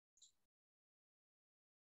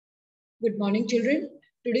Good morning, children.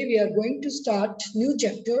 Today we are going to start new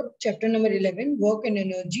chapter number 11, Work and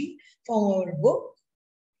Energy from our book.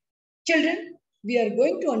 Children, we are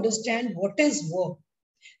going to understand what is work.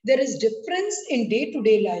 There is difference in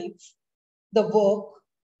day-to-day life, the work,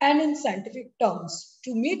 and in scientific terms.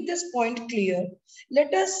 To make this point clear,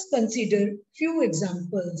 let us consider few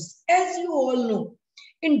examples. As you all know,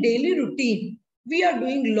 in daily routine, we are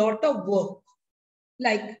doing lot of work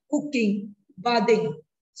like cooking, bathing,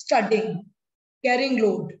 studying, carrying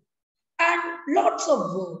load, and lots of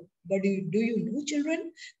work. But do you know,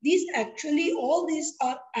 children, all these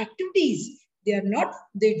are activities. They do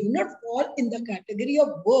not fall in the category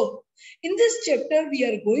of work. In this chapter, we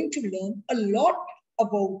are going to learn a lot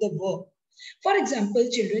about the work. For example,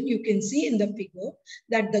 children, you can see in the figure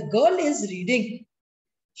that the girl is reading.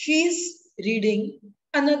 She is reading.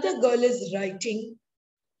 Another girl is writing.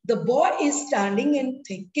 The boy is standing and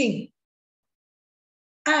thinking.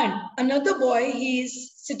 And another boy, he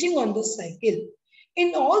is sitting on the cycle.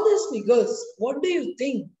 In all these figures, what do you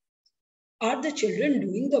think? Are the children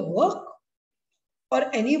doing the work?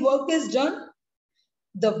 Or any work is done?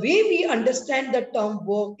 The way we understand the term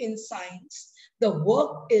work in science, the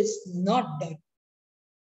work is not done.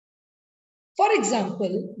 For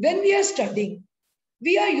example, when we are studying,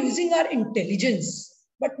 we are using our intelligence,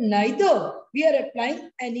 but neither we are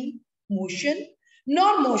applying any motion,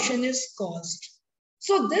 nor motion is caused.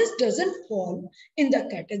 So this doesn't fall in the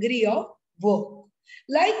category of work.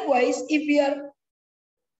 Likewise, if we are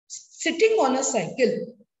sitting on a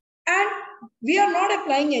cycle and we are not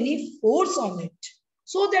applying any force on it,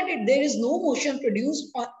 so that there is no motion produced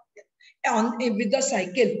with the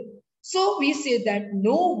cycle, so we say that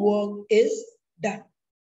no work is done.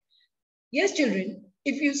 Yes, children,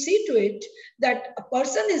 if you see to it that a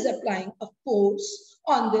person is applying a force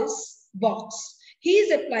on this box, he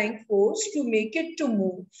is applying force to make it to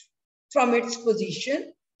move from its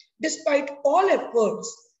position despite all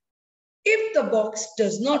efforts. If the box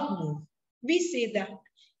does not move, we say that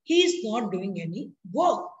he is not doing any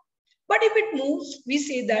work. But if it moves, we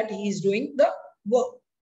say that he is doing the work.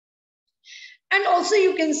 And also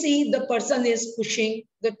you can see the person is pushing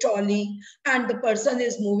the trolley and the person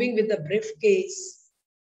is moving with the briefcase.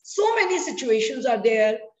 So many situations are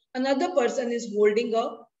there. Another person is holding a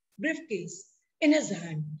briefcase in his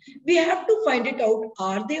hand. We have to find it out.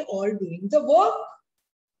 Are they all doing the work?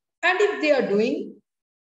 And if they are doing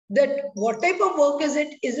that, what type of work is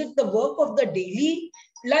it? Is it the work of the daily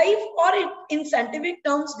life, or in scientific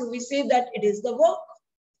terms, do we say that it is the work?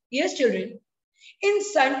 Yes, children. In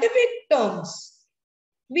scientific terms,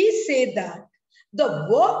 we say that the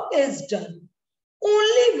work is done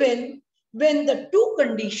only when the two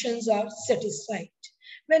conditions are satisfied.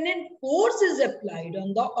 When a force is applied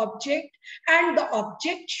on the object and the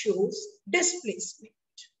object shows displacement,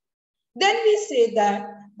 then we say that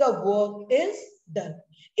the work is done.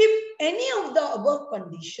 If any of the above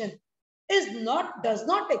condition does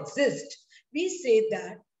not exist, we say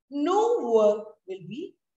that no work will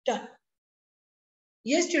be done.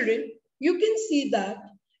 Yes, children, you can see that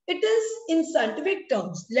it is in scientific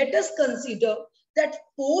terms. Let us consider that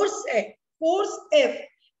force F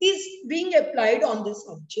is being applied on this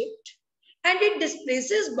object and it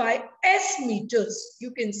displaces by S meters. You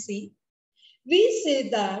can see. We say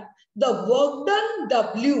that the work done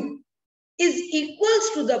W is equals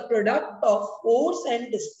to the product of force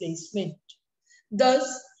and displacement. Thus,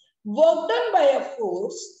 work done by a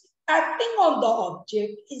force acting on the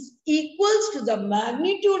object is equals to the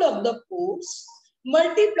magnitude of the force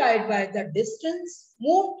multiplied by the distance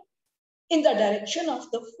moved in the direction of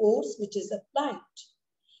the force which is applied.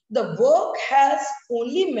 The work has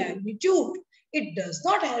only magnitude. It does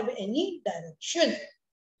not have any direction.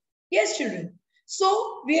 Yes, children.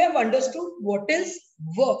 So we have understood what is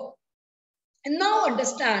work. And now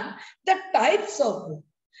understand the types of work.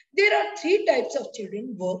 There are three types of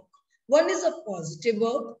children work. One is a positive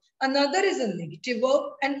work, another is a negative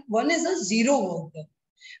work, and one is a zero work.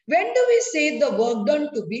 When do we say the work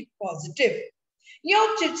done to be positive?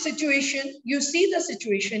 Your situation, you see the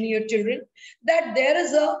situation here, children, that there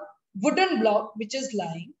is a wooden block which is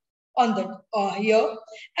lying on the here,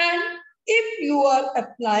 and if you are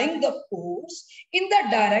applying the force in the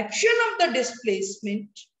direction of the displacement,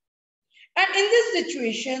 and in this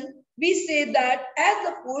situation, we say that as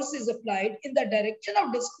the force is applied in the direction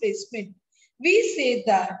of displacement, we say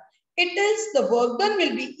that the work done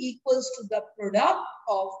will be equals to the product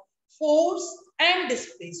of force and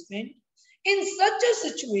displacement. In such a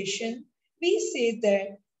situation, we say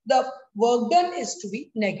that the work done is to be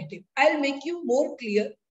negative. I'll make you more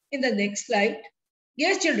clear in the next slide.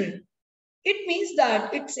 Yes, children. It means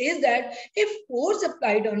that it says that if force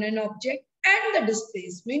applied on an object and the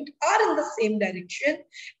displacement are in the same direction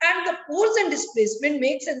and the force and displacement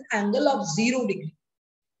makes an angle of 0 degree,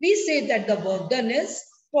 we say that the work done is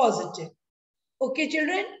positive. Okay,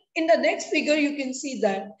 children, in the next figure, you can see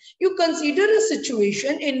that you consider a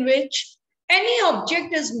situation in which any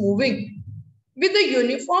object is moving with a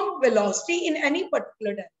uniform velocity in any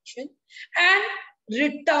particular direction and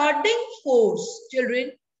retarding force,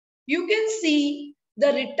 children, you can see the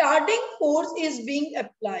retarding force is being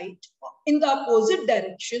applied in the opposite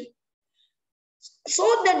direction so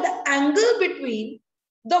that the angle between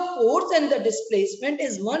the force and the displacement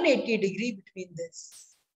is 180 degree between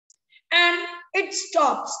this. And it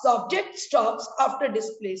stops, the object stops after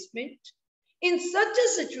displacement. In such a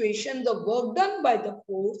situation, the work done by the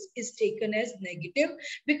force is taken as negative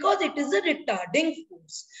because it is a retarding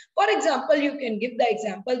force. For example, you can give the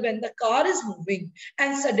example when the car is moving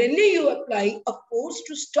and suddenly you apply a force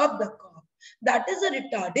to stop the car. That is a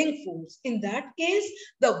retarding force. In that case,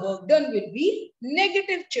 the work done will be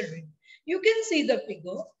negative, children. You can see the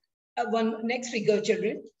figure, next figure,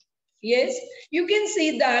 children. Yes, you can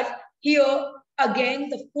see that here again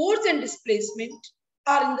the force and displacement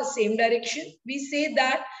are in the same direction. We say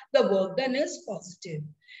that the work done is positive.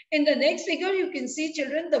 In the next figure, you can see,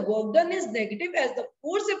 children, the work done is negative as the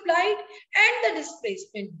force applied and the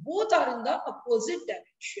displacement both are in the opposite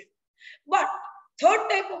direction. But third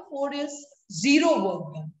type of force is zero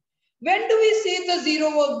work done. When do we say the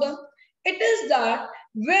zero work done? It is that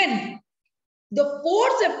when the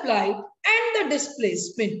force applied and the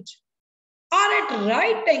displacement are at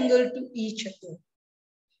right angle to each other,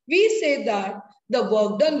 we say that the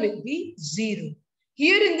work done will be zero.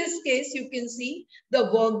 Here in this case, you can see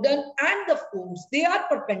the work done and the force, they are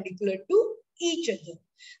perpendicular to each other.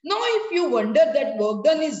 Now, if you wonder that work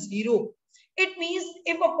done is zero, it means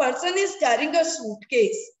if a person is carrying a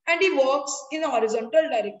suitcase and he walks in a horizontal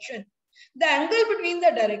direction, the angle between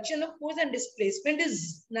the direction of force and displacement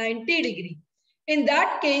is 90 degree. In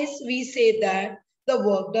that case, we say that the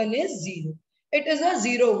work done is zero. It is a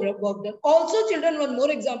zero work done. Also, children, one more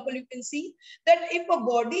example you can see that if a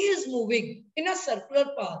body is moving in a circular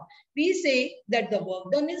path, we say that the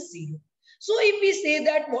work done is zero. So if we say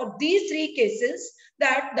that what these three cases,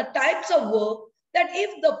 that the types of work, that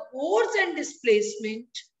if the force and displacement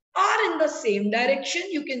are in the same direction,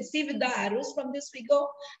 you can see with the arrows from this figure,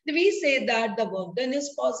 we say that the work done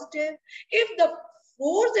is positive. If the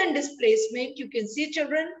force and displacement, you can see,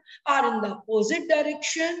 children, are in the opposite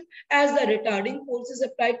direction as the retarding force is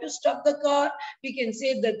applied to stop the car, we can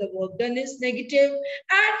say that the work done is negative.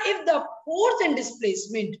 And if the force and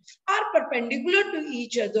displacement are perpendicular to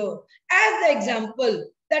each other, as the example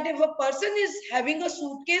that if a person is having a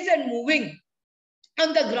suitcase and moving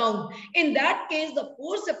on the ground, in that case the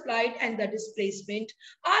force applied and the displacement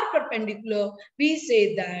are perpendicular, we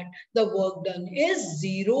say that the work done is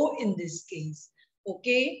zero in this case.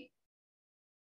 Okay,